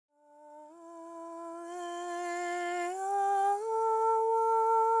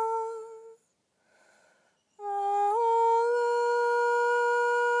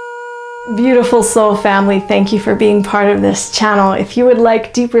Beautiful soul family, thank you for being part of this channel. If you would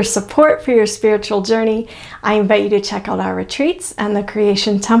like deeper support for your spiritual journey, I invite you to check out our retreats and the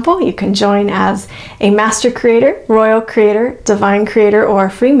Creation Temple. You can join as a Master Creator, Royal Creator, Divine Creator, or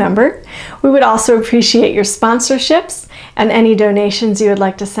a free member. We would also appreciate your sponsorships and any donations you would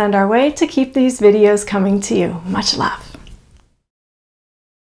like to send our way to keep these videos coming to you. Much love.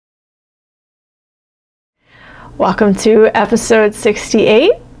 Welcome to episode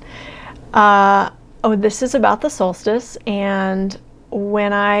 68. This is about the solstice, and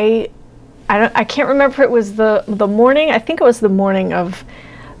when I can't remember if it was the morning. I think it was the morning of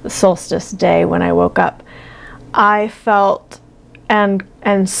the solstice day when I woke up. I felt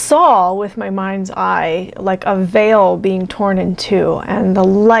and saw with my mind's eye like a veil being torn in two, and the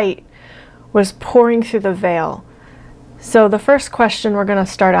light was pouring through the veil. So the first question we're going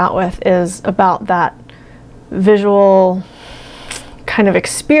to start out with is about that visual kind of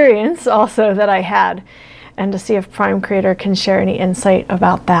experience also that I had, and to see if Prime Creator can share any insight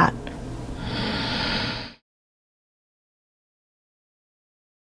about that.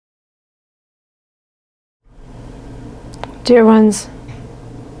 Dear ones,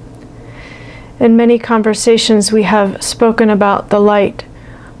 in many conversations we have spoken about the light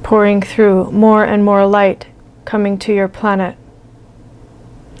pouring through, more and more light coming to your planet.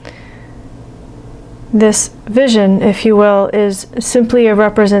 This vision, if you will, is simply a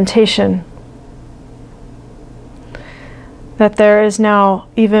representation that there is now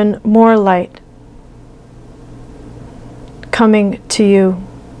even more light coming to you,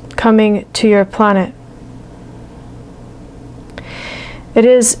 coming to your planet. It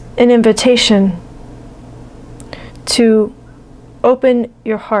is an invitation to open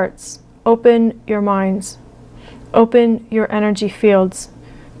your hearts, open your minds, open your energy fields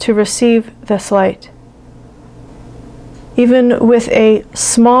to receive this light. Even with a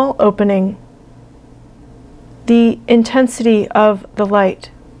small opening, the intensity of the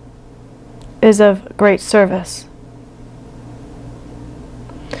light is of great service.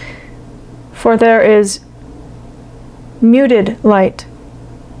 For there is muted light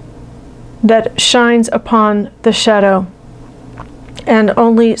that shines upon the shadow, and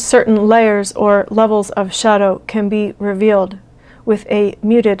only certain layers or levels of shadow can be revealed with a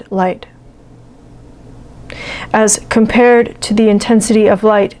muted light. As compared to the intensity of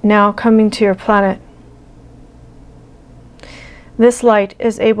light now coming to your planet, this light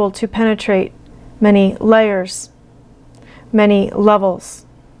is able to penetrate many layers, many levels,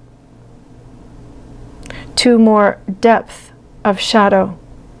 to more depth of shadow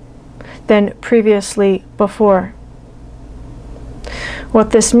than previously before.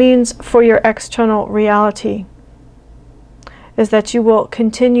 What this means for your external reality is that you will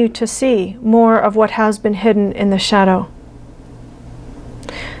continue to see more of what has been hidden in the shadow.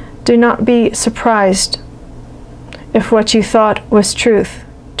 Do not be surprised if what you thought was truth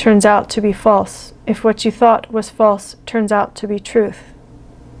turns out to be false, if what you thought was false turns out to be truth.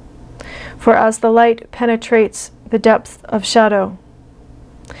 For as the light penetrates the depth of shadow,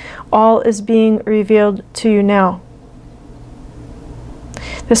 all is being revealed to you now.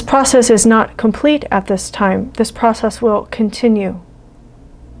 This process is not complete at this time. This process will continue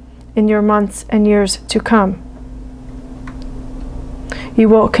in your months and years to come. You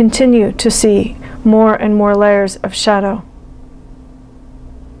will continue to see more and more layers of shadow.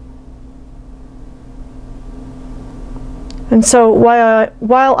 And so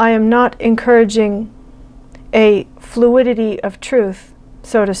while I am not encouraging a fluidity of truth,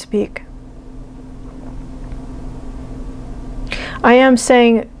 so to speak, I am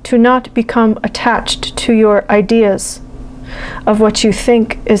saying to not become attached to your ideas of what you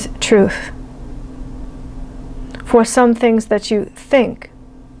think is truth. For some things that you think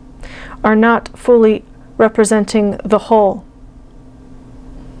are not fully representing the whole.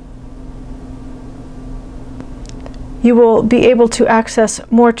 You will be able to access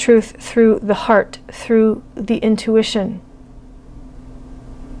more truth through the heart, through the intuition,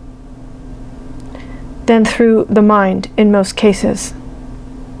 than through the mind in most cases.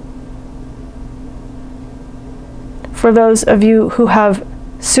 For those of you who have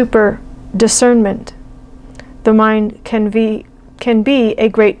super discernment, the mind can be a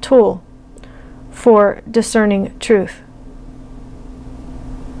great tool for discerning truth.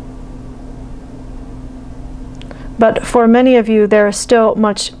 But for many of you, there is still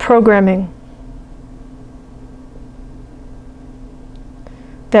much programming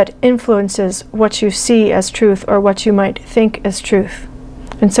that influences what you see as truth or what you might think is truth.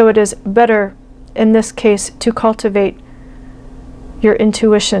 And so it is better in this case to cultivate your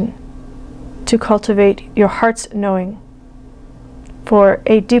intuition, to cultivate your heart's knowing, for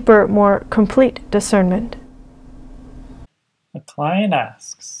a deeper, more complete discernment. A client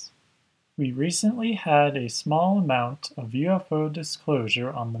asks, we recently had a small amount of UFO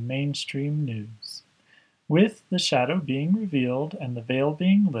disclosure on the mainstream news. With the shadow being revealed and the veil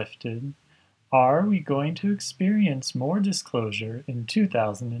being lifted, are we going to experience more disclosure in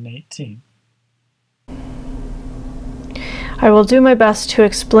 2018? I will do my best to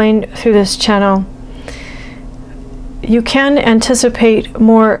explain through this channel. You can anticipate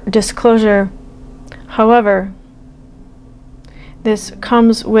more disclosure. However, this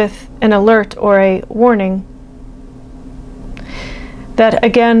comes with an alert or a warning that,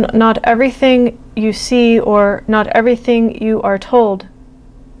 again, not everything you see or not everything you are told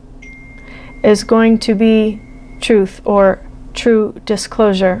is going to be truth or true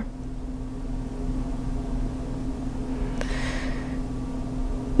disclosure.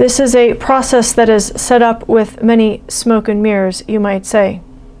 This is a process that is set up with many smoke and mirrors, you might say,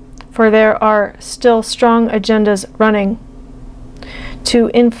 for there are still strong agendas running to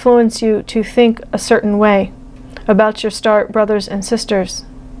influence you to think a certain way about your star brothers and sisters.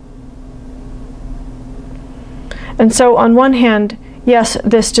 And so on one hand, yes,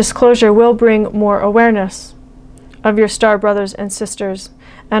 this disclosure will bring more awareness of your star brothers and sisters.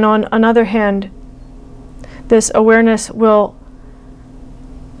 And on another hand, this awareness will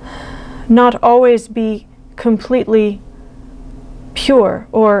not always be completely pure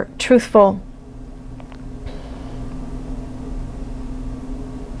or truthful.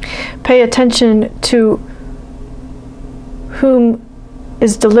 Pay attention to whom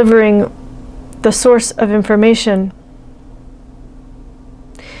is delivering the source of information.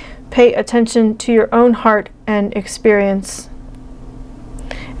 Pay attention to your own heart and experience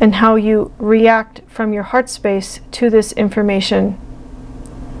and how you react from your heart space to this information.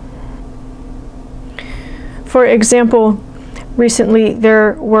 For example, recently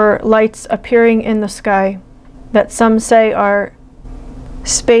there were lights appearing in the sky that some say are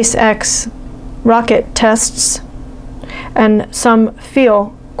SpaceX rocket tests, and some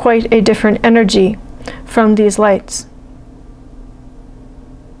feel quite a different energy from these lights.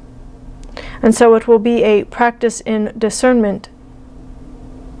 And so it will be a practice in discernment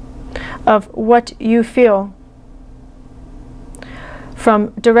of what you feel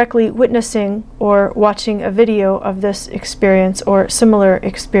from directly witnessing or watching a video of this experience or similar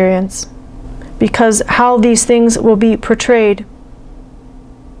experience. Because how these things will be portrayed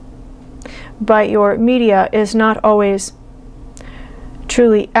by your media is not always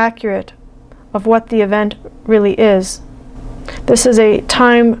truly accurate of what the event really is. This is a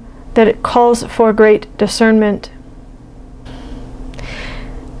time that it calls for great discernment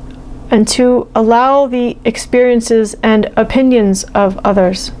and to allow the experiences and opinions of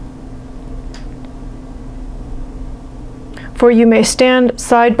others. For you may stand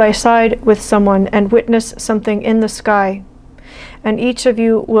side by side with someone and witness something in the sky, and each of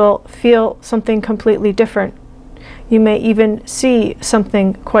you will feel something completely different. You may even see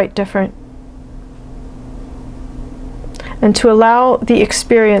something quite different. And to allow the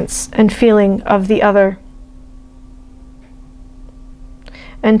experience and feeling of the other,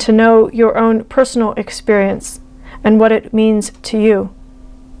 and to know your own personal experience and what it means to you.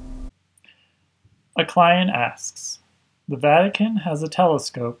 A client asks, the Vatican has a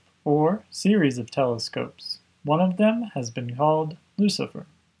telescope or series of telescopes. One of them has been called Lucifer.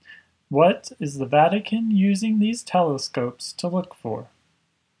 What is the Vatican using these telescopes to look for?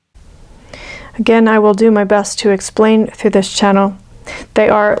 Again, I will do my best to explain through this channel. They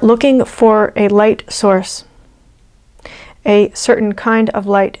are looking for a light source, a certain kind of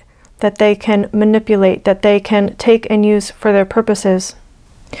light that they can manipulate, that they can take and use for their purposes.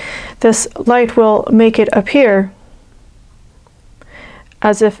 This light will make it appear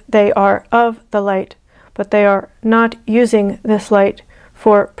as if they are of the light, but they are not using this light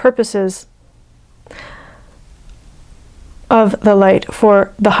for purposes of the light,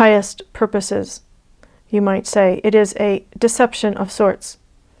 for the highest purposes, you might say. It is a deception of sorts.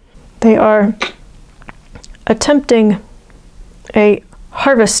 They are attempting a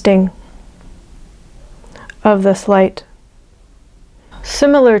harvesting of this light,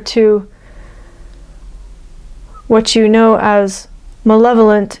 similar to what you know as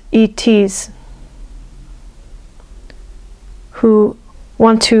malevolent ETs who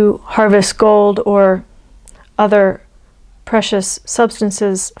want to harvest gold or other precious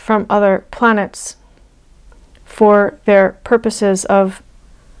substances from other planets for their purposes of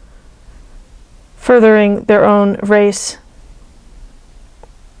furthering their own race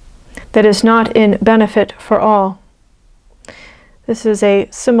that is not in benefit for all. This is a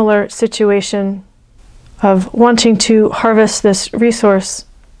similar situation of wanting to harvest this resource.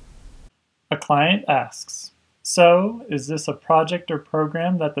 A client asks, so, is this a project or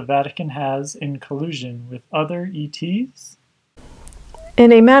program that the Vatican has in collusion with other ETs?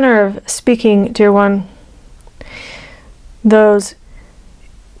 In a manner of speaking, dear one, those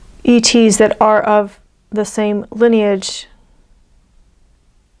ETs that are of the same lineage,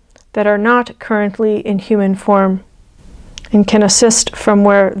 that are not currently in human form, and can assist from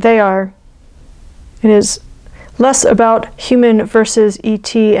where they are. It is less about human versus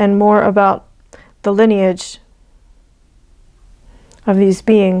ET and more about the lineage of these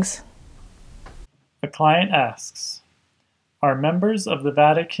beings. A client asks, are members of the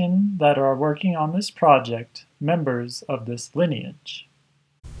Vatican that are working on this project members of this lineage?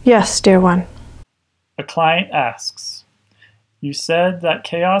 Yes, dear one. A client asks, you said that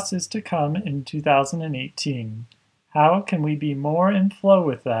chaos is to come in 2018. How can we be more in flow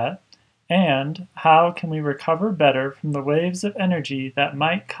with that? And how can we recover better from the waves of energy that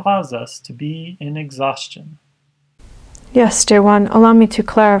might cause us to be in exhaustion? Yes, dear one, allow me to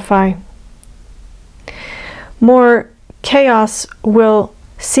clarify. More chaos will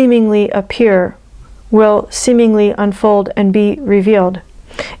seemingly appear, will seemingly unfold and be revealed.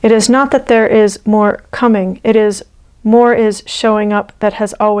 It is not that there is more coming, it is more is showing up that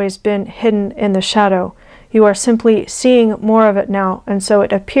has always been hidden in the shadow. You are simply seeing more of it now, and so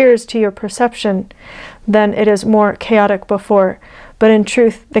it appears to your perception than it is more chaotic before. But in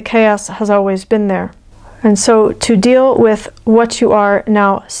truth, the chaos has always been there. And so to deal with what you are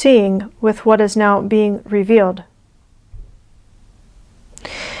now seeing, with what is now being revealed,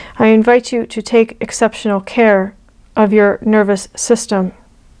 I invite you to take exceptional care of your nervous system,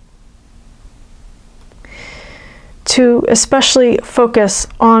 to especially focus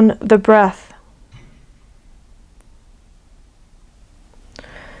on the breath.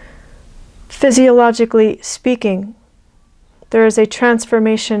 Physiologically speaking, there is a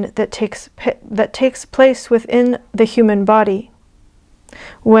transformation that takes place within the human body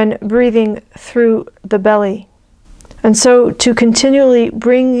when breathing through the belly. And so to continually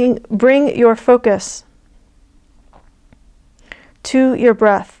bring your focus to your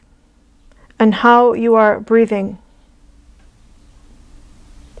breath and how you are breathing,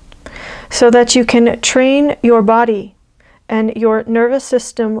 so that you can train your body and your nervous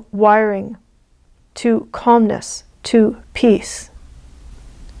system wiring to calmness, to peace.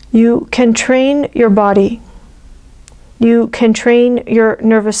 You can train your body. You can train your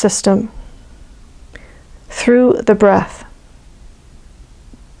nervous system through the breath.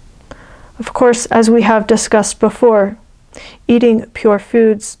 Of course, as we have discussed before, eating pure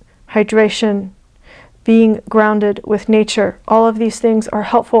foods, hydration, being grounded with nature, all of these things are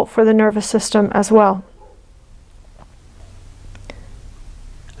helpful for the nervous system as well.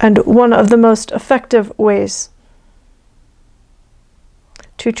 And one of the most effective ways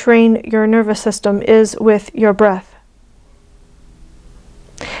to train your nervous system is with your breath.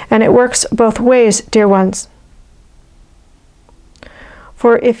 And it works both ways, dear ones.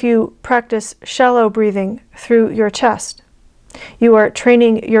 For if you practice shallow breathing through your chest, you are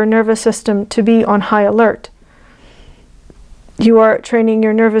training your nervous system to be on high alert. You are training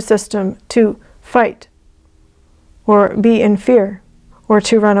your nervous system to fight, or be in fear, or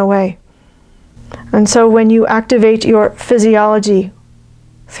to run away. And so when you activate your physiology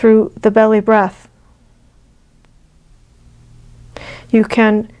through the belly breath, you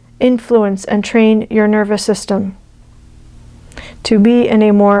can influence and train your nervous system to be in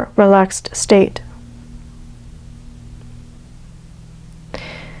a more relaxed state.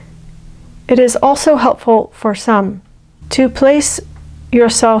 It is also helpful for some to place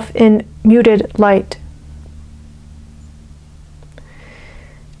yourself in muted light,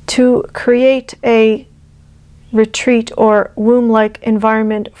 to create a retreat or womb-like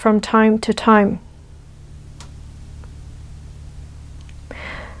environment from time to time.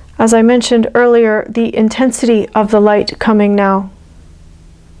 As I mentioned earlier, the intensity of the light coming now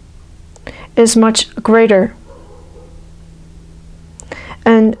is much greater.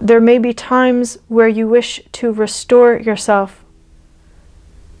 And there may be times where you wish to restore yourself,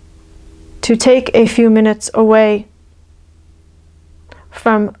 to take a few minutes away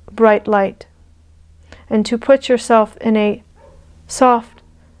from bright light, and to put yourself in a soft,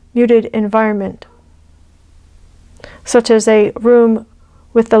 muted environment, such as a room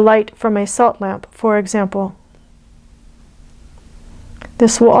with the light from a salt lamp, for example.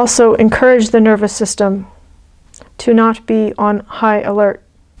 This will also encourage the nervous system to not be on high alert.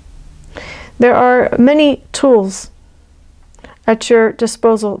 There are many tools at your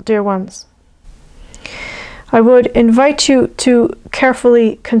disposal, dear ones. I would invite you to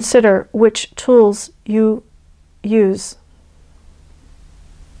carefully consider which tools you use.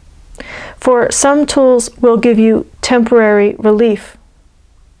 For some tools will give you temporary relief,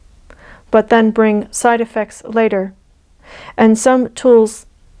 but then bring side effects later, and some tools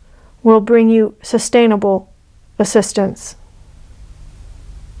will bring you sustainable assistance.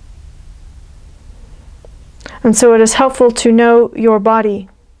 And so it is helpful to know your body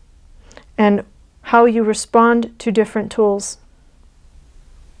and how you respond to different tools,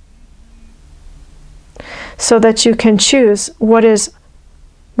 so that you can choose what is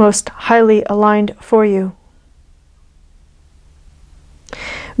most highly aligned for you.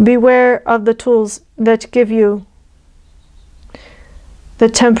 Beware of the tools that give you the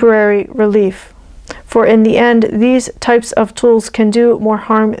temporary relief, for in the end, these types of tools can do more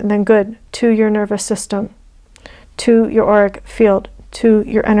harm than good to your nervous system, to your auric field, to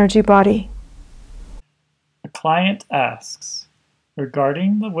your energy body. A client asks,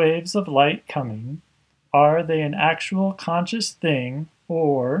 regarding the waves of light coming, are they an actual conscious thing,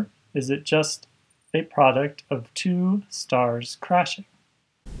 or is it just a product of two stars crashing?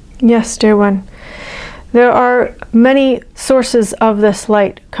 Yes, dear one. There are many sources of this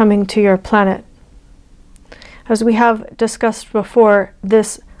light coming to your planet. As we have discussed before,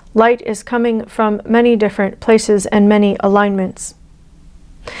 this light is coming from many different places and many alignments.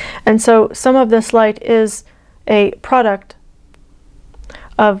 And so some of this light is a product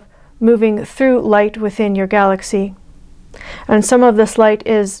of moving through light within your galaxy. And some of this light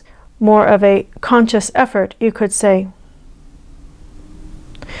is more of a conscious effort, you could say,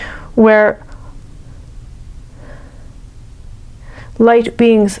 where light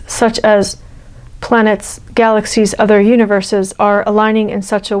beings such as planets, galaxies, other universes are aligning in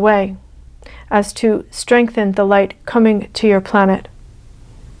such a way as to strengthen the light coming to your planet.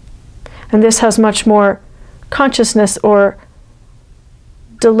 And this has much more consciousness or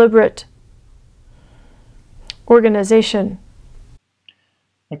deliberate organization.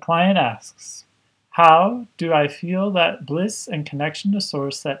 The client asks, how do I feel that bliss and connection to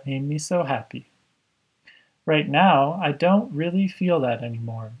Source that made me so happy? Right now, I don't really feel that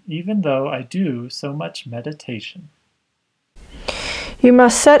anymore, even though I do so much meditation. You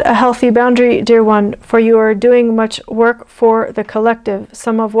must set a healthy boundary, dear one, for you are doing much work for the collective.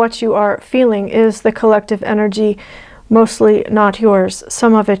 Some of what you are feeling is the collective energy, mostly not yours,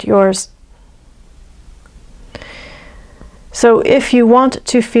 some of it yours. So if you want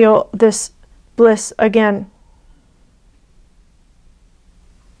to feel this bliss again,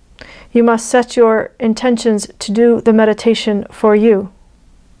 you must set your intentions to do the meditation for you.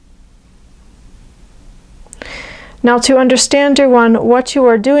 Now, to understand, dear one, what you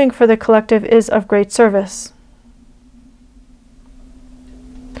are doing for the collective is of great service.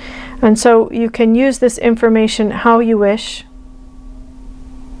 And so you can use this information how you wish.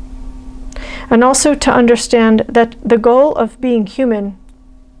 And also to understand that the goal of being human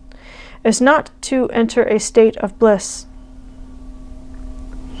is not to enter a state of bliss.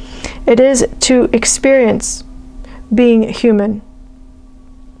 It is to experience being human,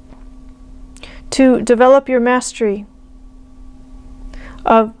 to develop your mastery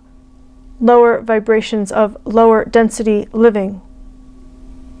of lower vibrations, of lower density living.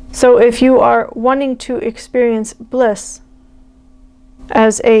 So if you are wanting to experience bliss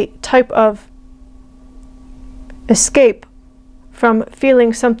as a type of escape from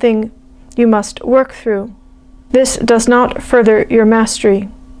feeling something you must work through, this does not further your mastery.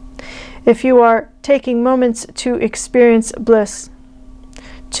 If you are taking moments to experience bliss,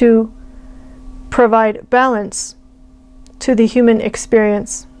 to provide balance to the human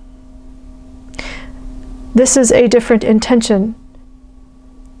experience, this is a different intention.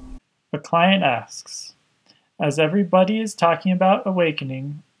 The client asks, as everybody is talking about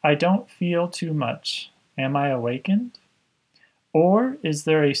awakening, I don't feel too much. Am I awakened? Or is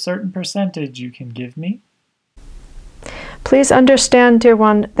there a certain percentage you can give me? Please understand, dear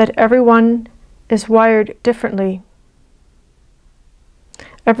one, that everyone is wired differently.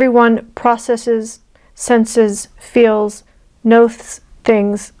 Everyone processes, senses, feels, knows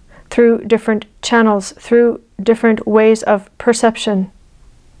things through different channels, through different ways of perception.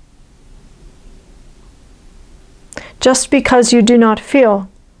 Just because you do not feel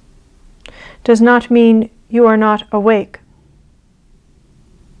does not mean you are not awake.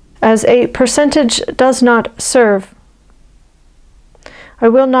 As a percentage does not serve, I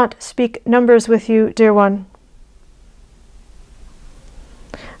will not speak numbers with you, dear one.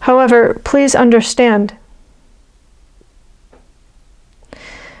 However, please understand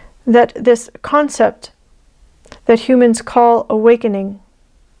that this concept that humans call awakening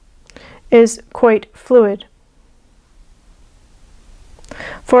is quite fluid.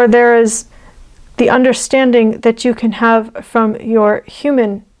 For there is the understanding that you can have from your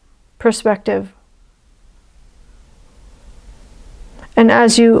human perspective. And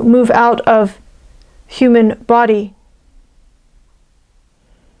as you move out of human body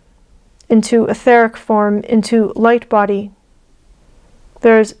into etheric form, into light body,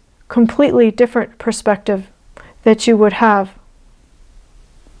 there's completely different perspective that you would have.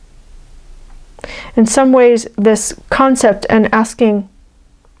 In some ways, this concept and asking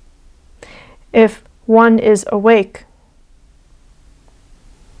if one is awake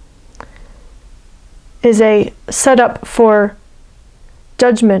is a setup for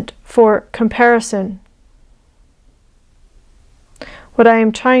judgment, for comparison. What I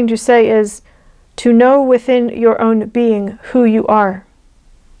am trying to say is to know within your own being who you are.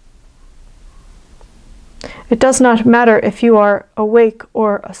 It does not matter if you are awake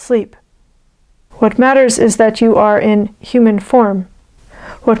or asleep. What matters is that you are in human form.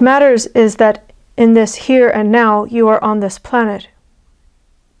 What matters is that in this here and now you are on this planet.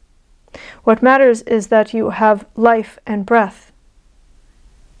 What matters is that you have life and breath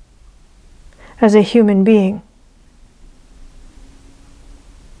as a human being.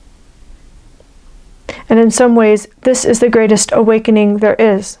 And in some ways, this is the greatest awakening there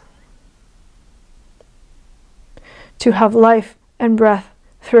is. To have life and breath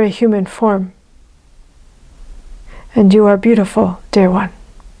through a human form. And you are beautiful, dear one.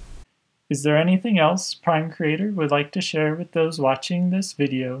 Is there anything else Prime Creator would like to share with those watching this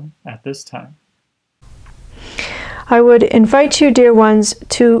video at this time? I would invite you, dear ones,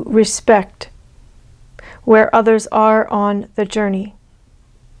 to respect where others are on the journey.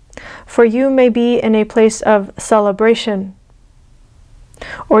 For you may be in a place of celebration,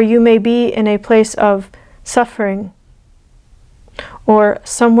 or you may be in a place of suffering, or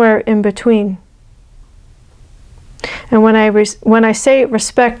somewhere in between. And when I say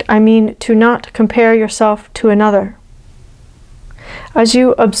respect, I mean to not compare yourself to another. As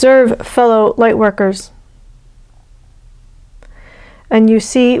you observe fellow lightworkers, and you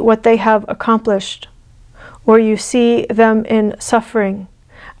see what they have accomplished, or you see them in suffering,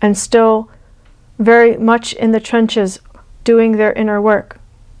 and still very much in the trenches doing their inner work,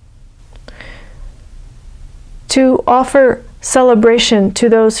 to offer celebration to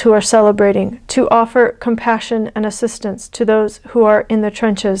those who are celebrating, to offer compassion and assistance to those who are in the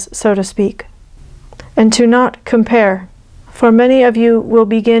trenches, so to speak, and to not compare, for many of you will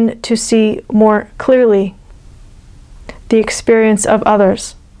begin to see more clearly the experience of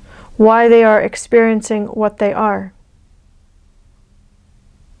others, why they are experiencing what they are,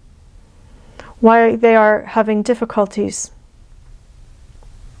 why they are having difficulties,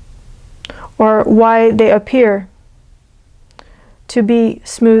 or why they appear to be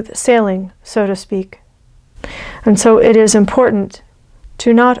smooth sailing, so to speak. And so it is important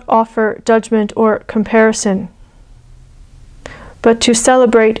to not offer judgment or comparison, but to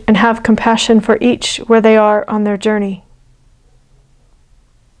celebrate and have compassion for each where they are on their journey.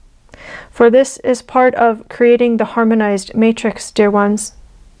 For this is part of creating the harmonized matrix, dear ones.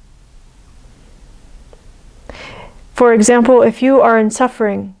 For example, if you are in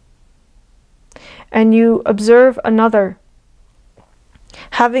suffering and you observe another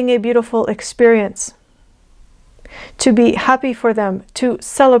having a beautiful experience, to be happy for them, to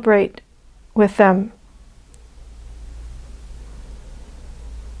celebrate with them.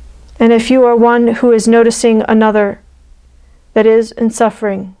 And if you are one who is noticing another that is in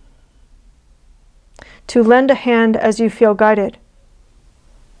suffering, to lend a hand as you feel guided,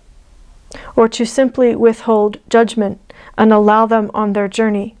 or to simply withhold judgment and allow them on their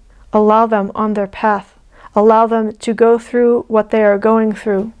journey, allow them on their path, allow them to go through what they are going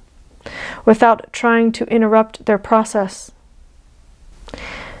through without trying to interrupt their process.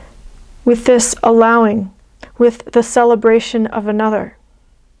 With this allowing, with the celebration of another,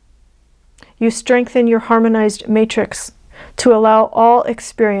 you strengthen your harmonized matrix to allow all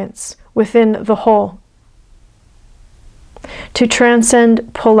experience within the whole, to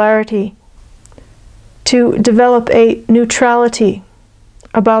transcend polarity, to develop a neutrality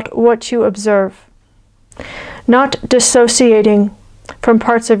about what you observe, not dissociating from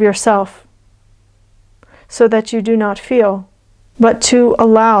parts of yourself so that you do not feel, but to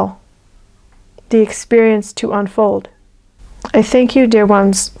allow the experience to unfold. I thank you, dear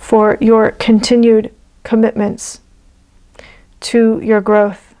ones, for your continued commitments to your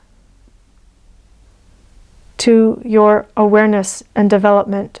growth, to your awareness and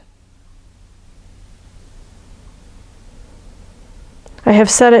development. I have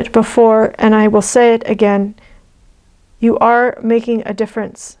said it before, and I will say it again. You are making a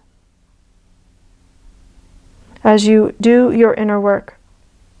difference as you do your inner work,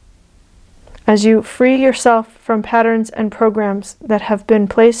 as you free yourself from patterns and programs that have been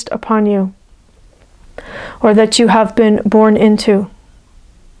placed upon you, or that you have been born into.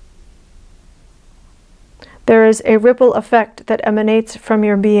 There is a ripple effect that emanates from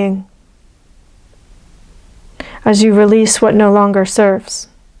your being as you release what no longer serves,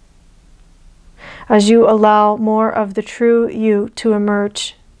 as you allow more of the true you to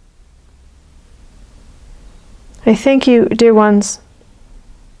emerge. I thank you, dear ones,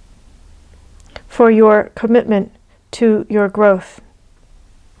 for your commitment to your growth,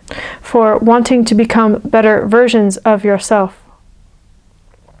 for wanting to become better versions of yourself.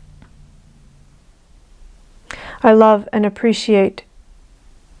 I love and appreciate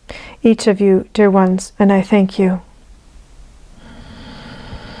each of you, dear ones, and I thank you.